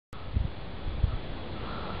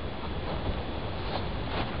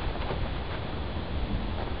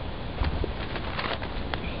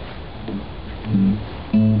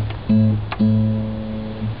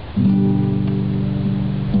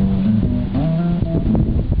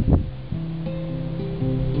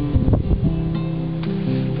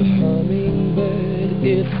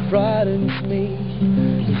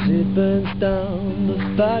burns down the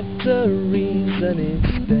factories and it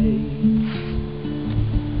stays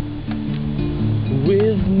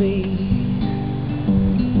with me.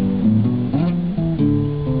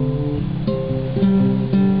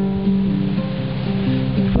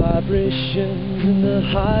 Vibrations and the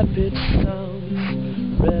high-pitched sounds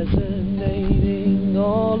resonating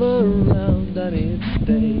all around, and it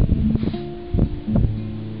stays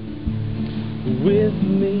with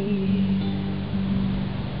me.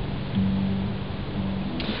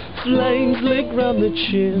 Flames lick round the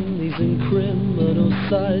chimneys and criminal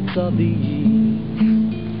sights of the east,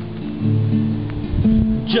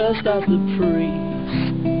 just as the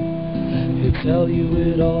priest he'll tell you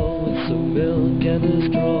it all with some milk and a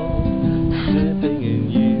straw, sipping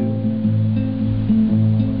in you,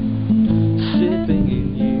 sipping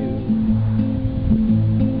in you.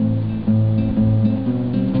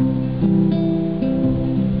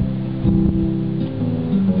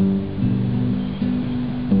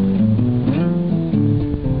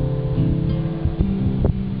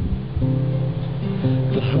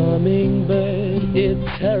 The hummingbird, it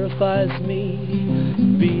terrifies me,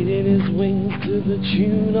 beating his wings to the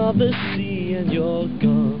tune of the sea, and you're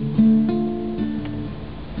gone.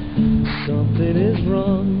 Something is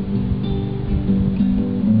wrong,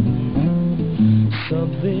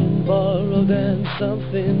 something borrowed and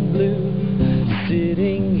something blue,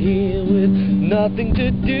 sitting here with nothing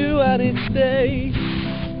to do, and it stays,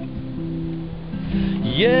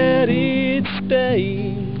 yet it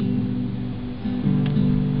stays.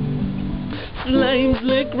 Flames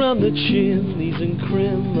lick round the chimneys and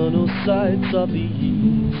criminal sights of the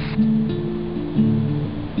east,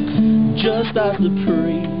 just as the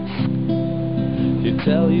priest he'll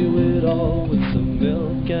tell you it all with some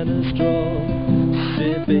milk and a straw,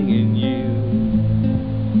 sipping in you,